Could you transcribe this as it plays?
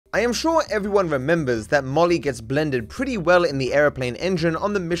I am sure everyone remembers that Molly gets blended pretty well in the aeroplane engine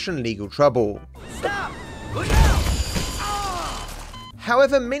on the mission Legal Trouble. Stop! Look out!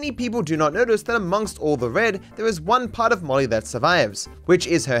 However, many people do not notice that amongst all the red, there is one part of Molly that survives, which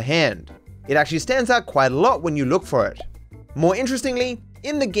is her hand. It actually stands out quite a lot when you look for it. More interestingly,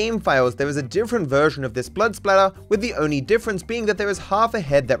 in the game files there is a different version of this blood splatter, with the only difference being that there is half a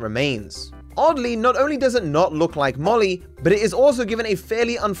head that remains. Oddly, not only does it not look like Molly, but it is also given a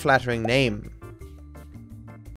fairly unflattering name.